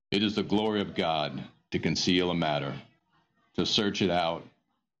It is the glory of God to conceal a matter. To search it out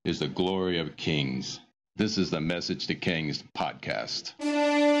is the glory of kings. This is the Message to Kings podcast.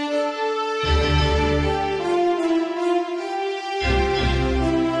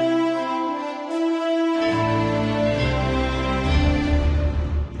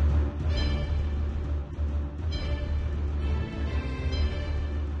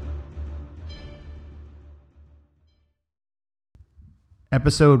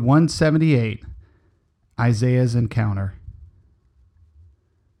 Episode 178, Isaiah's Encounter.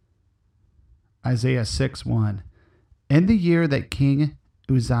 Isaiah 6:1. In the year that King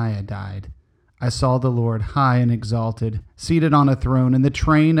Uzziah died, I saw the Lord high and exalted, seated on a throne, and the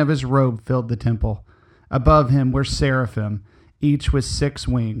train of his robe filled the temple. Above him were seraphim, each with 6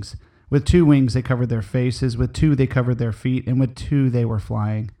 wings. With 2 wings they covered their faces, with 2 they covered their feet, and with 2 they were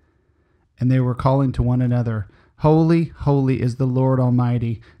flying. And they were calling to one another, Holy, holy is the Lord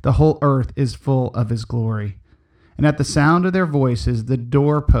Almighty. The whole earth is full of his glory. And at the sound of their voices, the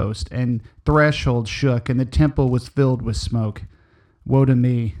doorpost and threshold shook, and the temple was filled with smoke. Woe to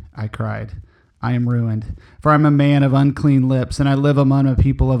me, I cried. I am ruined, for I am a man of unclean lips, and I live among a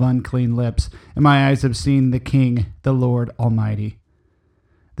people of unclean lips, and my eyes have seen the King, the Lord Almighty.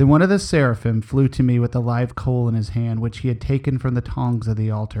 Then one of the seraphim flew to me with a live coal in his hand, which he had taken from the tongs of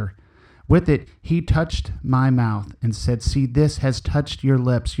the altar. With it, he touched my mouth and said, See, this has touched your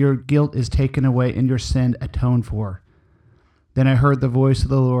lips. Your guilt is taken away and your sin atoned for. Then I heard the voice of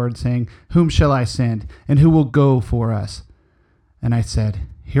the Lord saying, Whom shall I send, and who will go for us? And I said,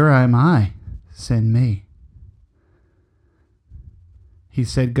 Here am I, send me. He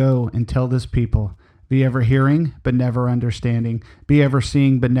said, Go and tell this people, Be ever hearing, but never understanding. Be ever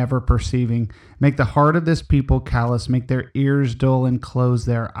seeing, but never perceiving. Make the heart of this people callous. Make their ears dull and close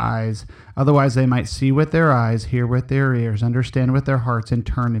their eyes. Otherwise they might see with their eyes, hear with their ears, understand with their hearts, and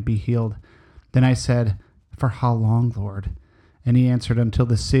turn and be healed. Then I said, For how long, Lord? And he answered, Until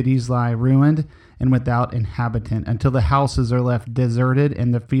the cities lie ruined and without inhabitant, until the houses are left deserted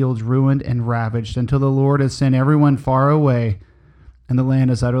and the fields ruined and ravaged, until the Lord has sent everyone far away, and the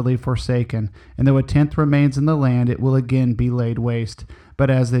land is utterly forsaken. And though 1/10 remains in the land, it will again be laid waste. But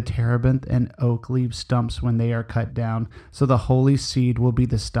as the terebinth and oak leave stumps when they are cut down, so the holy seed will be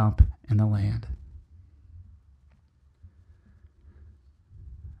the stump in the land.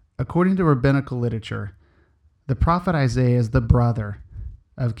 According to rabbinical literature, the prophet Isaiah is the brother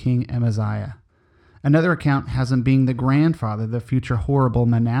of King Amaziah. Another account has him being the grandfather of the future horrible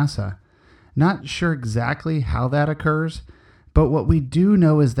Manasseh. Not sure exactly how that occurs, but what we do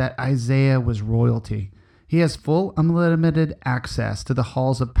know is that Isaiah was royalty. He has full unlimited access to the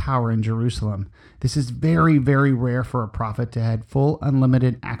halls of power in Jerusalem. This is very, very rare for a prophet to have full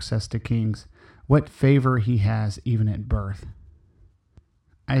unlimited access to kings. What favor he has even at birth.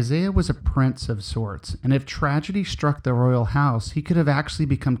 Isaiah was a prince of sorts, and if tragedy struck the royal house, he could have actually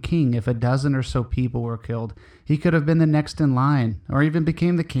become king if a dozen or so people were killed. He could have been the next in line, or even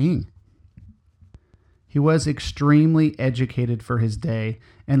became the king. He was extremely educated for his day,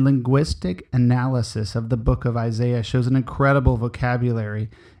 and linguistic analysis of the book of Isaiah shows an incredible vocabulary.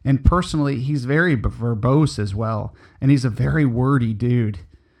 And personally, he's very verbose as well, and he's a very wordy dude.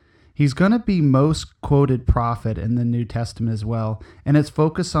 He's going to be most quoted prophet in the New Testament as well, and its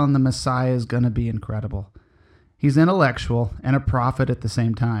focus on the Messiah is going to be incredible. He's intellectual and a prophet at the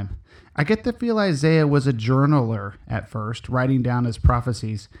same time. I get to feel Isaiah was a journaler at first, writing down his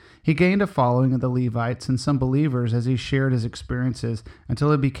prophecies. He gained a following of the Levites and some believers as he shared his experiences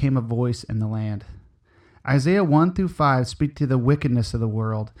until he became a voice in the land. Isaiah 1-5 speak to the wickedness of the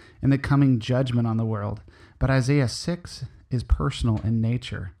world and the coming judgment on the world, but Isaiah 6 is personal in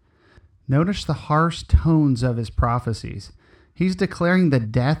nature. Notice the harsh tones of his prophecies. He's declaring the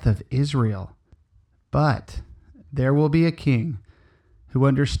death of Israel. But there will be a king who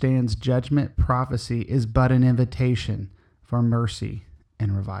understands judgment prophecy is but an invitation for mercy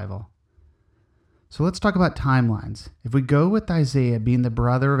and revival. So let's talk about timelines. If we go with Isaiah being the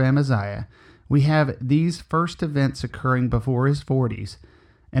brother of Amaziah, we have these first events occurring before his 40s,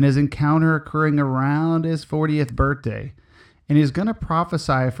 and his encounter occurring around his 40th birthday. And he's going to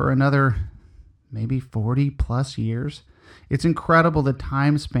prophesy for another maybe 40 plus years. It's incredible the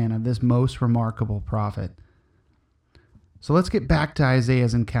time span of this most remarkable prophet. So let's get back to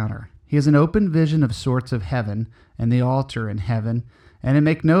Isaiah's encounter. He has an open vision of sorts of heaven and the altar in heaven. And to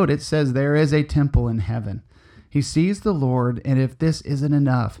make note, it says there is a temple in heaven. He sees the Lord, and if this isn't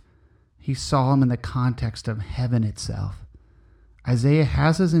enough, he saw him in the context of heaven itself. Isaiah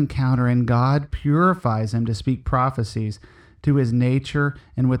has his encounter, and God purifies him to speak prophecies to his nature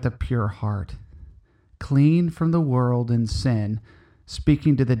and with a pure heart. Clean from the world and sin,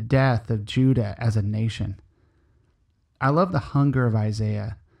 speaking to the death of Judah as a nation. I love the hunger of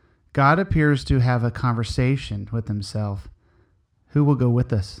Isaiah. God appears to have a conversation with himself. Who will go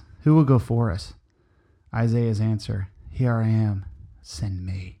with us? Who will go for us? Isaiah's answer, here I am, send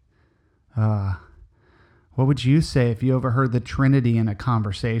me. What would you say if you overheard the Trinity in a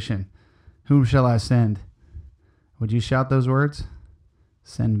conversation? Whom shall I send? Would you shout those words?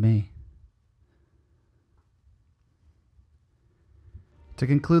 Send me. To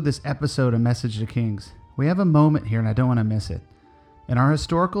conclude this episode of Message to Kings, we have a moment here and I don't want to miss it. In our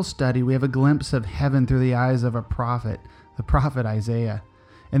historical study, we have a glimpse of heaven through the eyes of a prophet, the prophet Isaiah.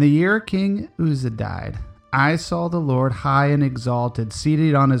 In the year King Uzziah died, I saw the Lord high and exalted,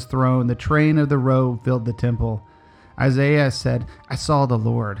 seated on his throne. The train of the robe filled the temple. Isaiah said, I saw the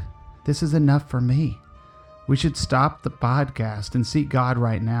Lord. This is enough for me. We should stop the podcast and seek God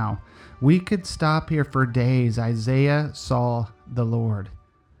right now. We could stop here for days. Isaiah saw the Lord.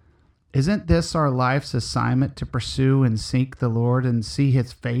 Isn't this our life's assignment, to pursue and seek the Lord and see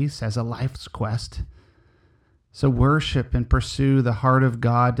his face as a life's quest? So worship and pursue the heart of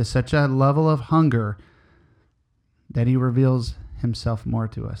God to such a level of hunger that he reveals himself more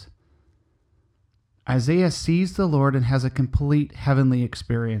to us. Isaiah sees the Lord and has a complete heavenly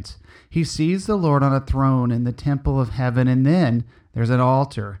experience. He sees the Lord on a throne in the temple of heaven, and then there's an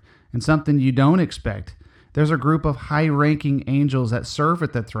altar and something you don't expect. There's a group of high-ranking angels that serve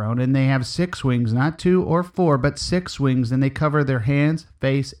at the throne, and they have 6 wings, not 2 or 4, but 6 wings, and they cover their hands,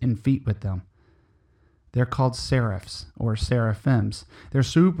 face, and feet with them. They're called seraphs or seraphims. They're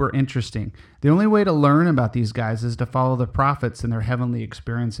super interesting. The only way to learn about these guys is to follow the prophets and their heavenly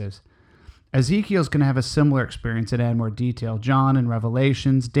experiences. Ezekiel's going to have a similar experience and add more detail. John in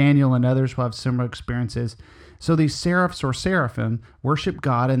Revelations, Daniel and others will have similar experiences. So these seraphs or seraphim worship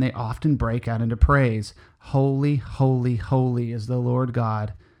God, and they often break out into praise. Holy, holy, holy is the Lord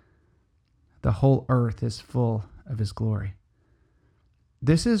God. The whole earth is full of his glory.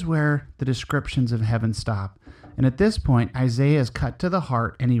 This is where the descriptions of heaven stop. And at this point, Isaiah is cut to the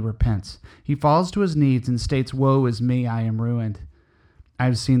heart and he repents. He falls to his knees and states, woe is me, I am ruined. I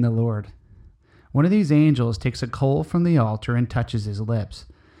have seen the Lord. One of these angels takes a coal from the altar and touches his lips.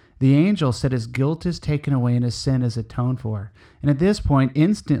 The angel said his guilt is taken away and his sin is atoned for. And at this point,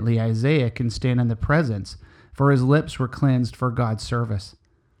 instantly Isaiah can stand in the presence, for his lips were cleansed for God's service.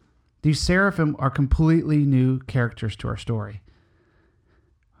 These seraphim are completely new characters to our story.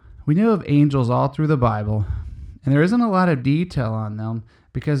 We know of angels all through the Bible, and there isn't a lot of detail on them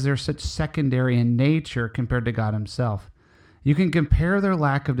because they're such secondary in nature compared to God himself. You can compare their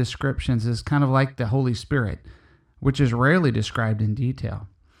lack of descriptions as kind of like the Holy Spirit, which is rarely described in detail.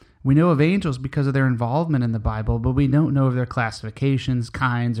 We know of angels because of their involvement in the Bible, but we don't know of their classifications,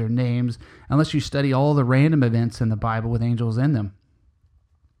 kinds, or names unless you study all the random events in the Bible with angels in them.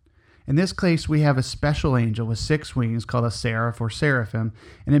 In this case, we have a special angel with 6 wings called a seraph or seraphim,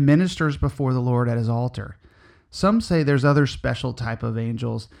 and it ministers before the Lord at his altar. Some say there's other special type of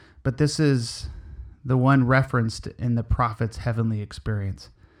angels, but this is the one referenced in the prophet's heavenly experience.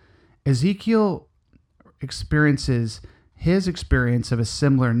 Ezekiel experiences his experience of a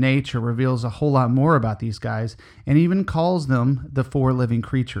similar nature, reveals a whole lot more about these guys, and even calls them the 4 living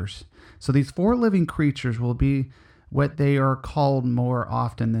creatures. So these 4 living creatures will be what they are called more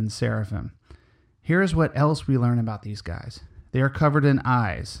often than seraphim. Here's what else we learn about these guys. They are covered in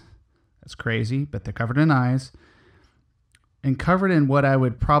eyes. That's crazy, but they're covered in eyes. And covered in what I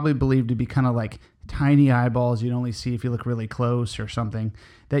would probably believe to be kind of like tiny eyeballs you'd only see if you look really close or something,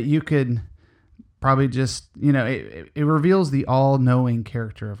 that you could probably just, it reveals the all-knowing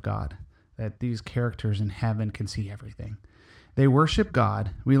character of God, that these characters in heaven can see everything. They worship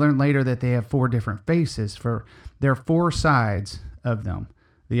God. We learn later that they have 4 different faces, for there are 4 sides of them: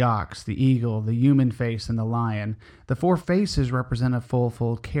 the ox, the eagle, the human face, and the lion. The 4 faces represent a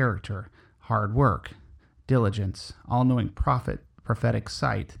full character: hard work, diligence, all-knowing prophetic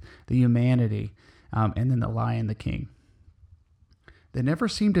sight, the humanity, and then the lion, the king. They never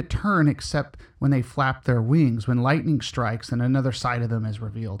seem to turn except when they flap their wings, when lightning strikes and another side of them is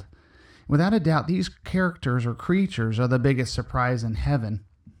revealed. Without a doubt, these characters or creatures are the biggest surprise in heaven,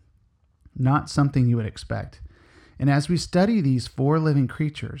 not something you would expect. And as we study these 4 living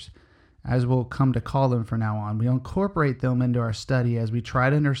creatures, as we'll come to call them from now on, we'll incorporate them into our study as we try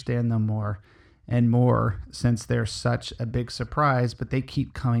to understand them more and more, since they're such a big surprise, but they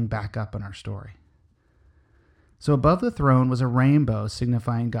keep coming back up in our story. So above the throne was a rainbow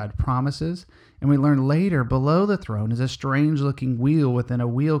signifying God's promises, and we learn later below the throne is a strange-looking wheel within a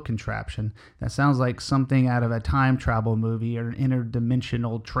wheel contraption that sounds like something out of a time travel movie or an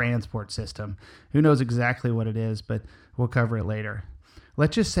interdimensional transport system. Who knows exactly what it is, but we'll cover it later.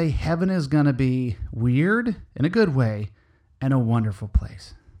 Let's just say heaven is going to be weird in a good way and a wonderful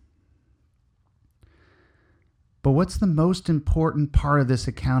place. But what's the most important part of this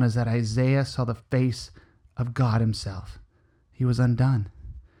account is that Isaiah saw the face of God himself. He was undone.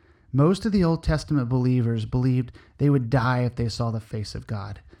 Most of the Old Testament believers believed they would die if they saw the face of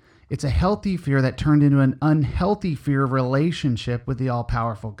God. It's a healthy fear that turned into an unhealthy fear of relationship with the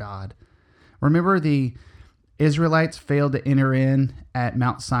all-powerful God. Remember, the Israelites failed to enter in at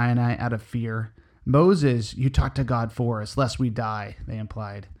Mount Sinai out of fear. Moses, you talk to God for us, lest we die, they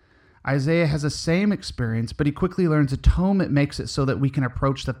implied. Isaiah has the same experience, but he quickly learns atonement makes it so that we can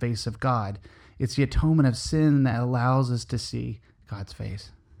approach the face of God. It's the atonement of sin that allows us to see God's face.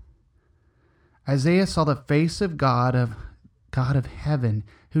 Isaiah saw the face of God of heaven,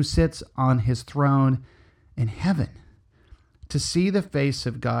 who sits on his throne in heaven. To see the face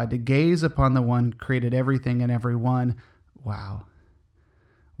of God, to gaze upon the one who created everything and everyone, wow.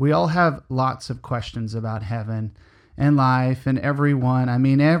 We all have lots of questions about heaven and life, and everyone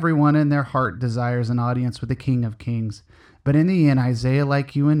in their heart desires an audience with the King of Kings. But in the end, Isaiah,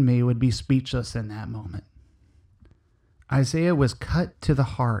 like you and me, would be speechless in that moment. Isaiah was cut to the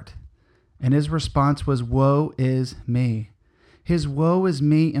heart, and his response was, "Woe is me." His woe is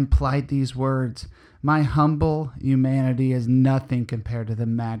me implied these words: my humble humanity is nothing compared to the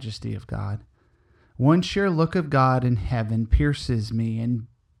majesty of God. One sheer look of God in heaven pierces me and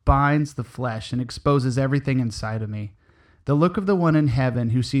binds the flesh and exposes everything inside of me. The look of the one in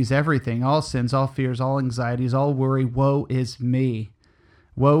heaven who sees everything, all sins, all fears, all anxieties, all worry. Woe is me.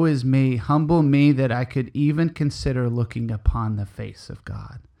 Woe is me, humble me, that I could even consider looking upon the face of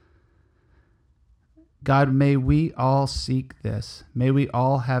God. God, may we all seek this. May we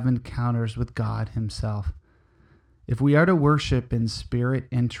all have encounters with God himself. If we are to worship in spirit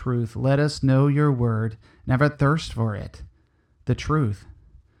and truth, let us know your word and have a thirst for it, the truth.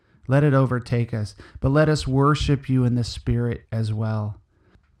 Let it overtake us, but let us worship you in the spirit as well.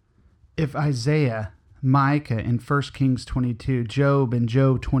 If Isaiah, Micah in 1 Kings 22, Job in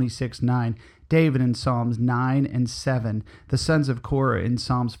Job 26:9, David in Psalms 9 and 7, the sons of Korah in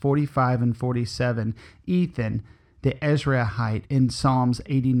Psalms 45 and 47, Ethan, the Ezrahite in Psalms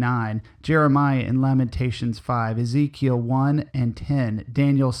 89, Jeremiah in Lamentations 5, Ezekiel 1 and 10,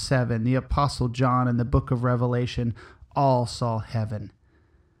 Daniel 7, the Apostle John in the book of Revelation, all saw heaven.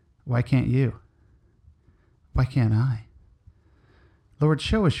 Why can't you? Why can't I? Lord,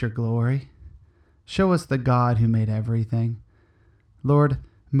 show us your glory. Show us the God who made everything. Lord,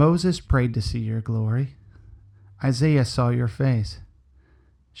 Moses prayed to see your glory. Isaiah saw your face.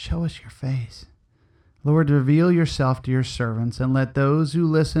 Show us your face. Lord, reveal yourself to your servants and let those who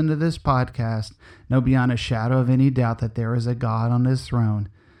listen to this podcast know beyond a shadow of any doubt that there is a God on his throne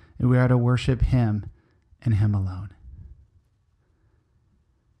and we are to worship him and him alone.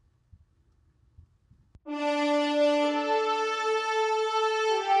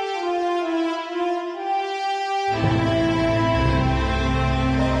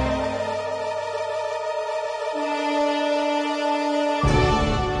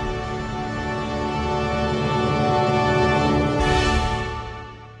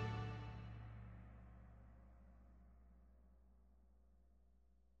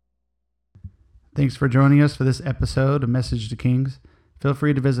 Thanks for joining us for this episode of Message to Kings. Feel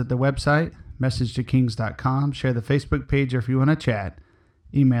free to visit the website, messagetokings.com, share the Facebook page, or if you want to chat,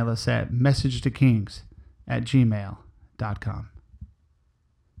 email us at messagetokings@gmail.com.